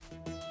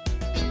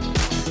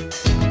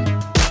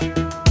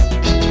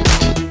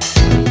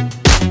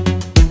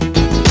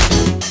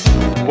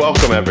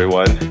Welcome,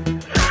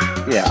 everyone.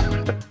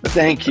 Yeah.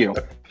 Thank you.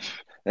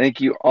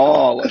 Thank you,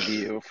 all of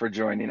you, for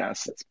joining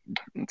us.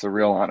 It's a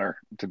real honor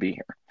to be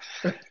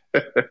here.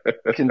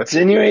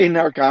 Continuing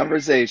our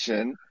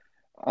conversation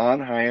on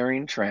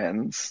hiring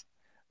trends,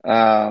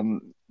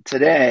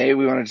 today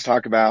we wanted to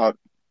talk about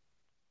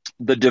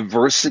the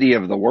diversity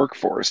of the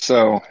workforce.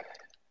 So,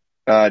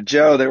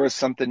 Joe, there was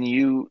something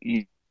you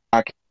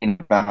talking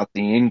about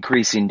the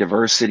increasing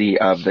diversity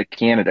of the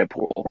candidate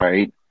pool,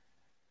 right?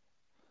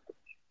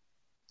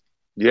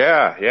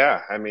 Yeah.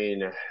 I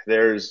mean,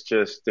 it's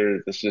just,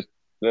 you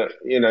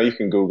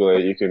can Google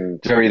it. You can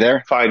Joe, are you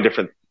there? find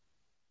different.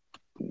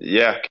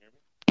 Yeah.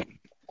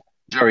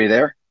 Joe, are you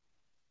there?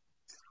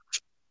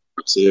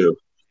 Too.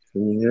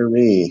 Can you hear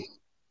me?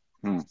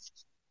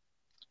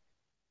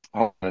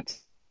 Oh,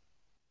 it's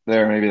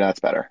there. Maybe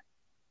that's better.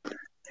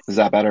 Is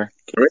that better?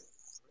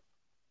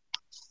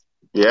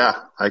 Yeah,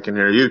 I can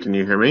hear you. Can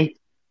you hear me?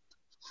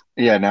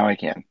 Yeah, now I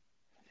can.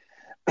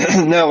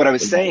 No, what I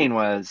was saying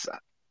was,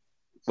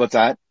 what's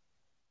that?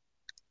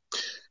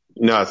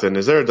 Nothing.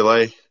 Is there a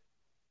delay?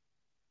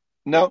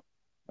 No,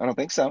 I don't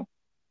think so. All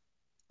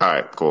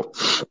right, cool.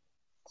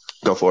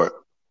 Go for it.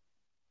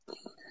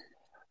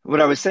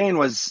 What I was saying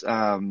was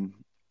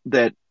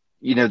that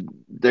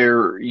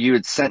you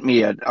had sent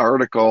me an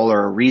article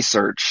or a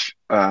research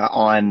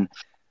on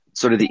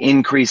sort of the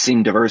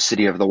increasing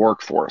diversity of the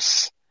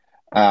workforce,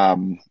 Yeah.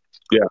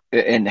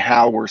 and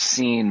how we're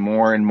seeing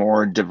more and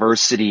more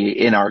diversity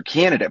in our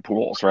candidate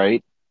pools,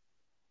 right?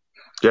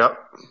 Yep.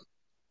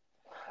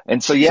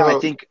 And so, yeah, I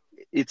So, think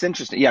it's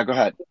interesting. Yeah, go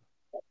ahead.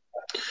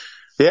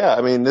 yeah,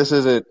 I mean, this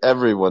isn't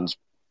everyone's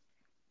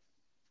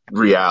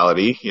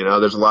reality.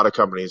 There's a lot of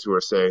companies who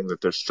are saying that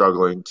they're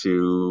struggling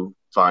to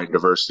find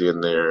diversity in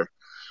their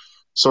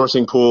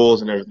sourcing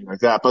pools and everything like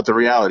that. But the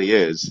reality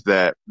is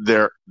that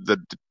the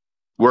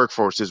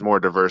workforce is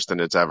more diverse than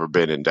it's ever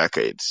been in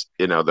decades.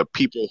 The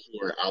people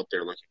who are out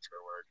there looking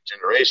for work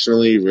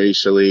generationally,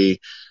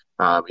 racially,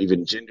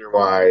 even gender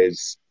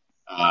wise,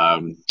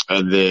 and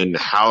then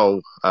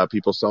how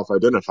people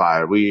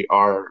self-identify. We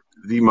are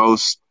the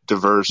most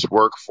diverse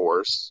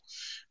workforce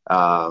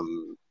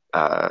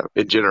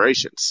in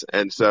generations.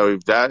 And so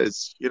that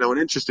is, an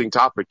interesting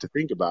topic to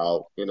think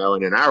about,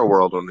 and in our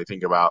world, when we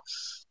think about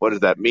what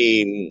does that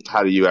mean?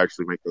 How do you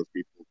actually make those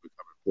people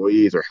become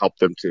employees or help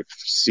them to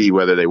see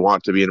whether they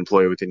want to be an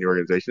employee within your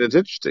organization? It's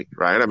interesting,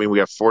 right? I mean, we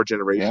have 4 Yeah,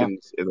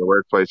 generations in the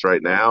workplace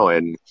right now,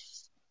 and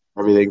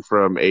everything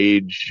from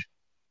age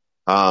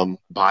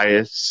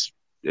bias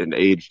and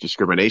age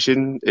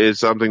discrimination is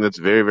something that's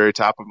very, very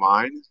top of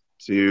mind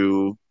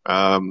to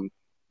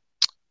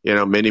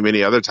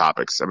many other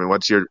topics. I mean,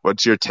 what's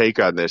your take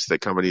on this that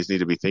companies need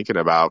to be thinking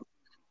about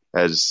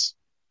as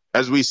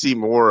we see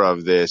more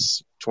of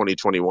this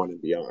 2021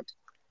 and beyond?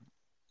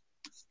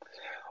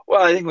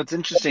 well, I think what's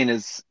interesting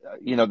is,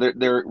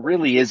 there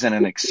really isn't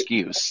an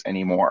excuse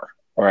anymore,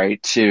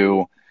 right,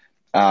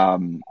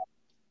 um,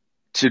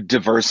 to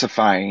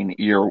diversifying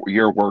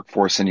your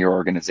workforce in your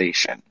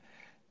organization.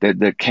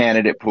 The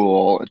candidate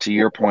pool, to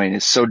your point,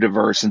 is so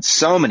diverse in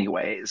so many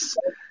ways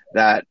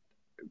that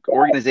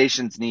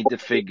organizations need to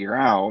figure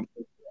out,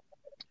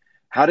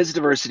 how does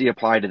diversity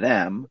apply to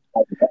them,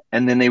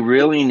 and then they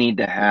really need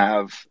to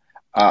have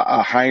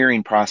a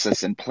hiring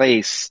process in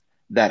place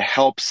that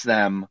helps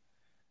them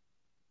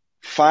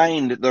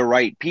find the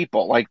right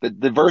people. Like, the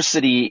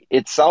diversity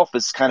itself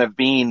is kind of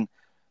being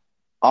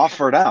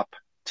offered up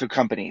to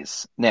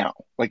companies now.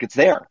 Like, it's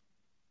there.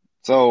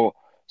 So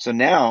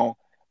now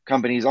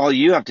companies, all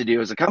you have to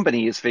do as a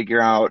company is figure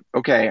out,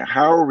 okay,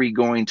 how are we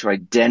going to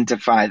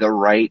identify the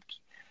right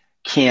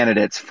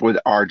candidates for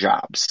our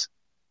jobs?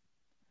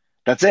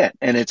 That's it.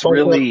 And it's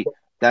really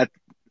that.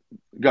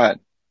 Go ahead.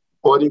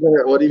 What are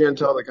you gonna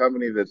tell the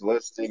company that's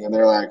listing and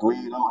they're like, we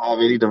don't have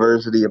any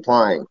diversity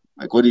applying?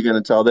 Like, what are you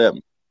gonna tell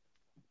them?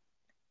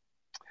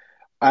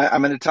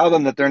 I'm going to tell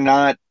them that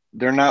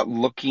they're not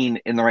looking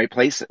in the right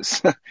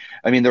places.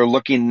 I mean, they're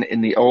looking in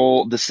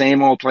the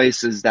same old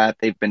places that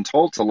they've been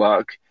told to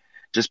look,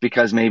 just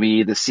because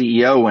maybe the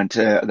CEO went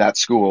to that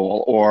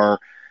school, or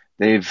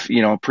they've,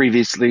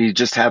 previously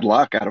just had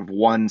luck out of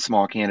one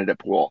small candidate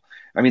pool.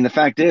 I mean, the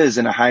fact is,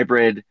 in a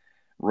hybrid,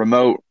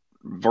 remote,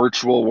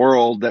 virtual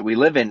world that we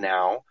live in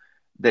now,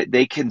 that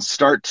they can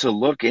start to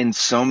look in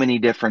so many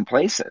different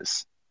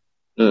places.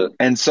 Mm.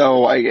 And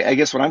so I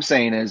guess what I'm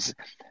saying is,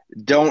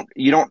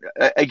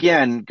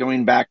 again,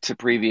 going back to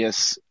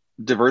previous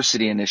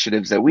diversity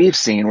initiatives that we've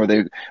seen where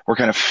they were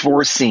kind of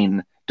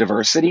forcing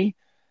diversity,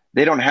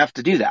 they don't have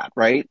to do that,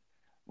 right?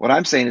 What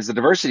I'm saying is the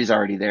diversity is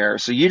already there.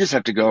 So you just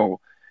have to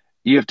go,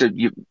 you have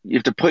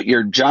to put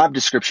your job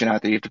description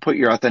out there. You have to put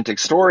your authentic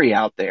story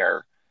out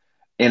there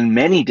in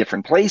many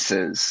different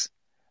places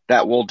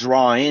that will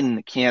draw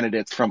in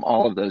candidates from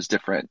all of those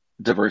different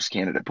diverse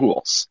candidate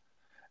pools.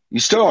 You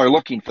still are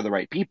looking for the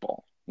right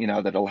people,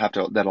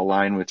 that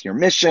align with your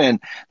mission,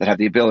 that have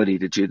the ability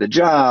to do the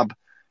job.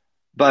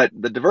 But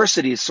the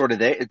diversity is sort of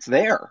there. It's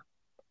there.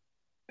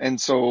 And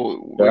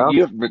so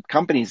Yeah. what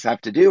companies have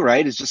to do,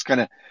 right, is just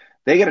kind of,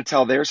 they got to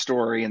tell their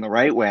story in the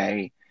right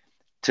way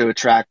to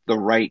attract the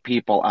right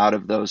people out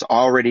of those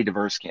already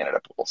diverse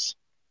candidate pools.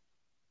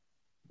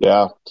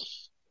 Yeah.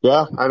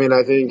 Yeah. I mean,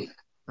 I think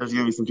there's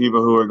going to be some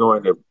people who are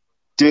going to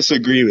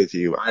disagree with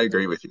you. I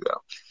agree with you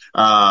though.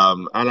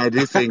 And I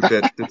do think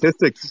that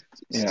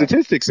Yeah,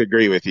 statistics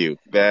agree with you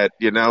that,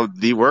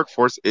 the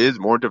workforce is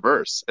more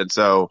diverse. And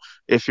so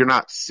if you're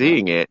not yeah,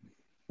 seeing it,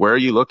 where are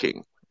you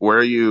looking? Where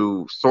are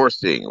you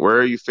sourcing? Where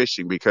are you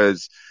fishing?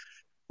 Because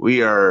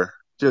we are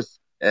just,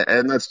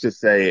 and let's just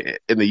say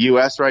in the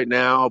US right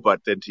now,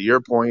 but then to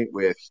your point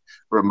with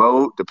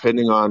remote,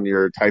 depending on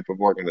your type of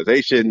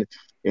organization,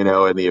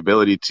 and the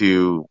ability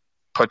to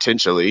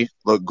potentially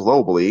look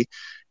globally,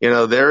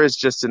 there is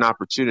just an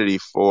opportunity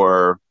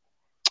for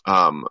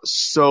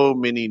so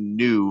many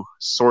new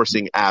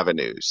sourcing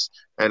avenues.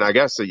 And I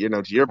guess, to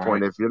your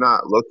point, right. if you're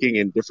not looking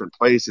in different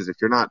places, if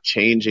you're not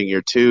changing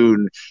your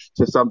tune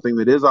to something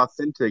that is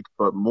authentic,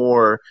 but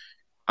more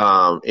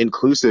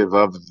inclusive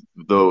of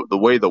the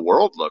way the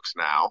world looks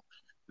now,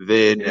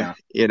 then Yeah,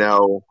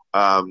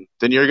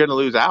 then you're going to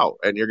lose out,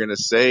 and you're going to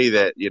say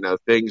that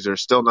things are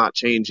still not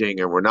changing,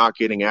 and we're not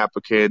getting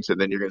applicants, and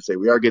then you're going to say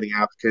we are getting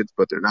applicants,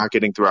 but they're not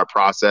getting through our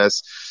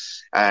process,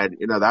 and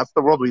that's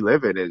the world we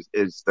live in.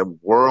 Is the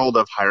world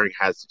of hiring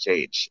has to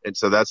change, and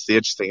so that's the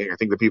interesting thing. I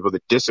think the people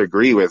that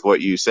disagree with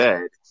what you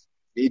said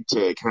need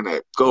to kind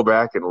of go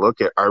back and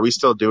look at, are we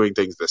still doing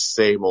things the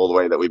same old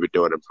way that we've been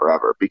doing them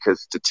forever?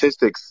 Because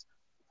statistics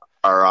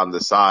are on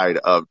the side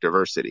of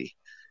diversity.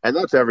 And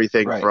that's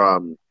everything right.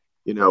 from,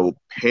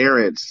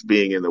 parents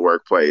being in the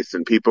workplace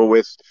and people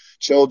with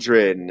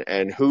children,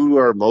 and who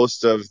are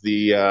most of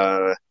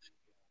the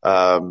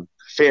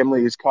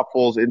families,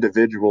 couples,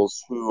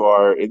 individuals who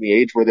are in the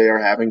age where they are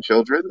having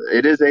children.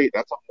 That's a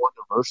more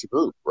diverse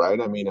group, right?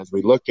 I mean, as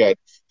we look at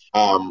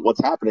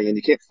what's happening, and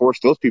you can't force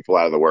those people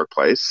out of the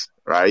workplace,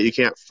 right? You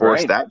can't force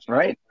Right, that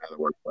right. out of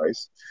the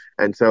workplace.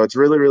 And so it's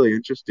really, really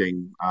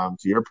interesting.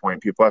 To your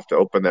point, people have to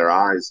open their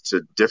eyes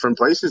to different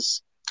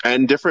places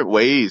and different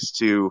ways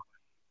to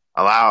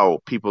allow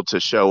people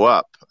to show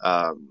up.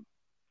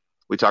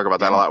 We talk about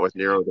that a Yeah, lot with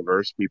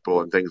neurodiverse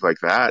people and things like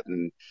that.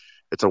 And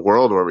it's a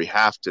world where we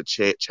have to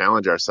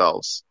challenge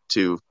ourselves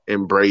to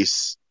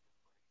embrace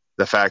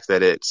the fact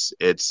that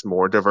it's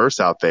more diverse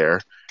out there.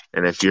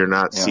 And if you're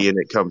not yeah. seeing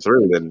it come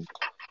through, then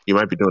you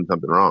might be doing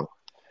something wrong.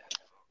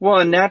 Well,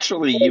 and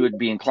naturally, you would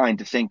be inclined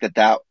to think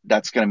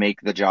that's going to make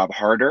the job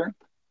harder.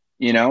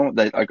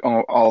 That like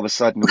all of a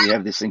sudden we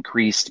have this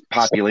increased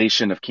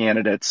population of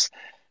candidates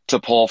to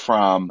pull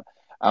from,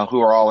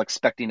 who are all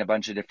expecting a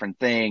bunch of different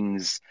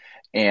things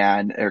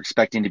and are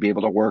expecting to be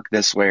able to work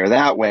this way or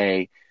that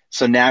way.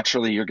 So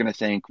naturally, you're going to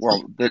think,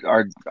 well, that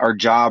our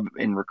job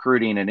in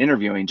recruiting and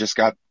interviewing just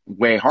got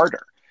way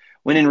harder.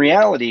 When in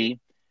reality,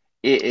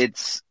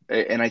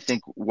 and I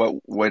think what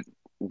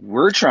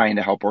we're trying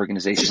to help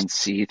organizations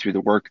see through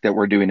the work that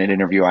we're doing at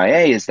Interview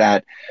IA is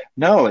that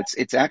no,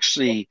 it's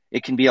actually,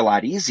 it can be a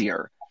lot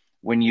easier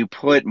when you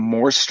put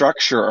more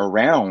structure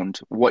around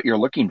what you're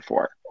looking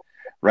for,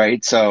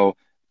 right? So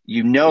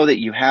you know that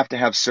you have to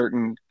have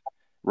certain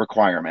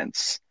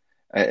requirements,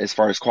 as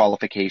far as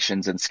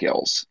qualifications and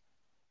skills.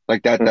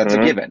 Like that's a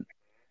Mm-hmm. given.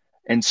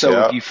 And so if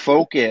Yeah. you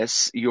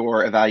focus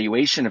your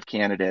evaluation of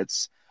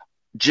candidates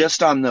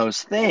just on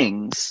those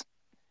things,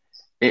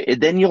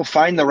 then you'll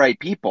find the right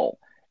people,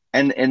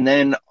 and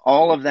then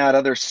all of that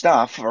other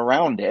stuff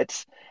around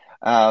it,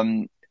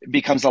 um,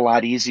 becomes a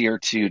lot easier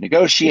to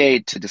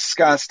negotiate, to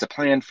discuss, to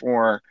plan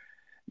for.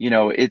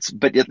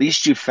 But at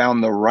least you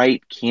found the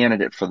right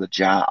candidate for the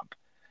job.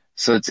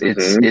 So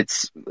Mm-hmm.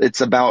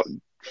 it's about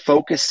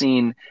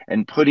focusing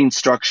and putting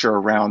structure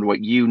around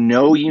what you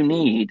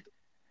need,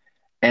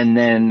 and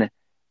then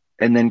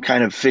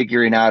kind of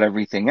figuring out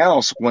everything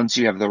else once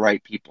you have the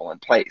right people in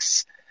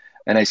place.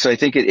 So I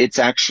think it's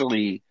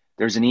actually,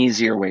 there's an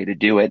easier way to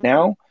do it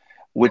now,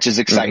 which is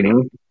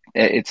exciting.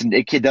 Mm-hmm.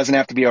 It doesn't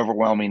have to be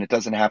overwhelming. It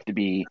doesn't have to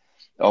be,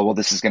 oh, well,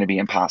 this is going to be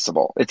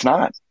impossible. It's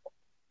not,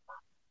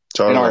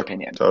 in our Totally.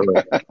 opinion.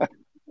 Totally.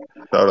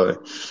 Totally.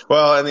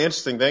 Well, and the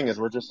interesting thing is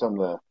we're just on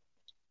the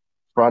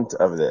front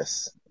of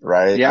this,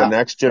 right? The Yeah,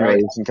 next right.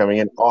 generation coming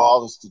in,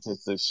 all the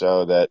statistics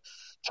show that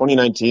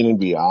 2019 and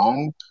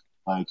beyond,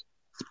 like,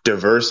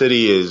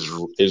 diversity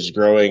is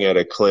growing at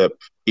a clip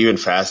even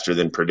faster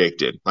than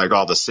predicted. Like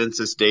all the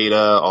census data,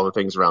 all the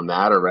things around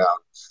that, around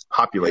Yeah,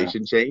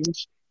 population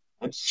change,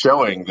 it's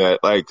showing that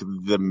like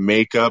the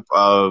makeup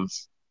of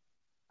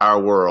our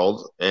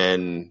world,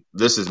 and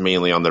this is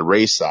mainly on the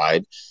race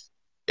side,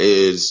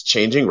 is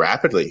changing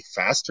rapidly,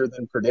 faster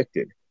than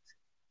predicted.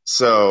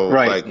 So,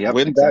 right. like, Yep,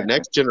 when that exactly.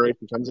 next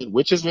generation comes in,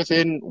 which is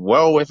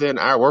well within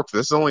our work,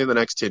 this is only in the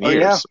next 10 Oh,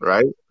 yeah. years,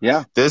 right?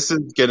 Yeah, This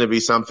is going to be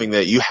something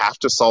that you have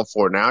to solve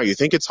for now. You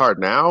think it's hard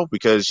now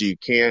because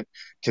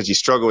because you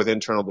struggle with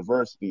internal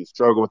diversity, you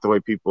struggle with the way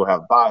people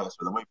have bias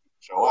or the way people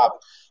show up.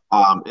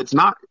 It's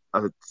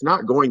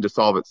not going to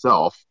solve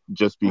itself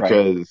just right.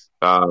 because,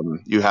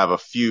 you have a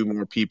few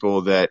more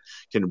people that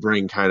can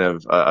bring kind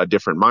of a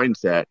different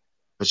mindset.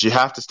 But you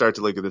have to start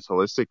to look at this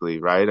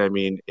holistically, right? I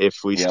mean,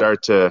 if we Yep.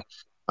 start to,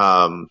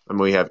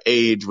 we have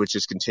age, which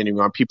is continuing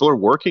on. People are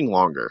working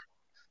longer.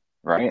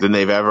 Right. than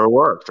they've ever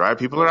worked, right?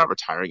 People are not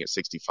retiring at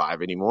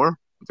 65 anymore.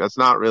 That's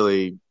not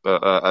really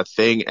a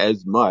thing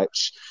as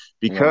much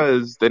Yeah.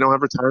 because they don't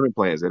have retirement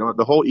plans. They don't,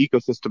 the whole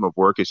ecosystem of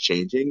work is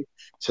changing.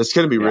 So it's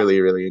going to be Yeah.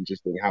 really, really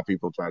interesting how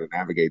people try to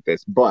navigate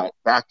this. But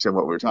back to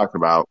what we were talking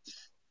about,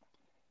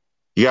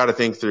 you got to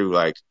think through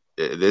like,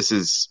 this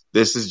is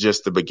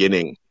just the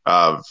beginning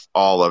of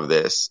all of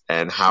this.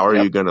 And how are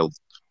you Yep. going to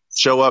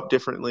show up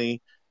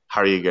differently?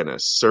 How are you going to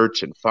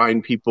search and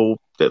find people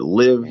that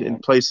live in Yeah.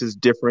 places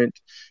different?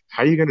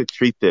 How are you going to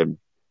treat them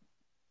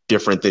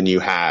different than you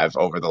have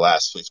over the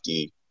last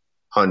 50,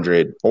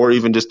 100, or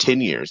even just 10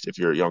 years if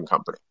you're a young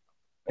company?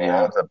 You know,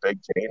 Yeah. it's a big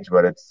change,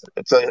 but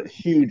it's a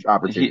huge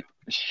opportunity.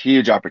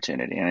 Huge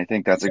opportunity. And I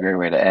think that's a great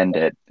way to end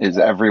it is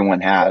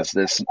everyone has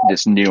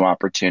this new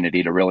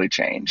opportunity to really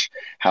change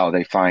how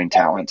they find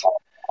talent.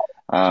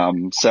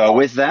 So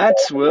with that,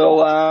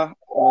 we'll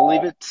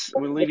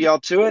leave you all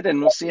to it and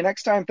we'll see you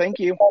next time. Thank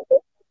you. All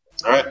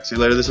right. See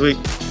you later this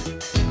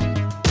week.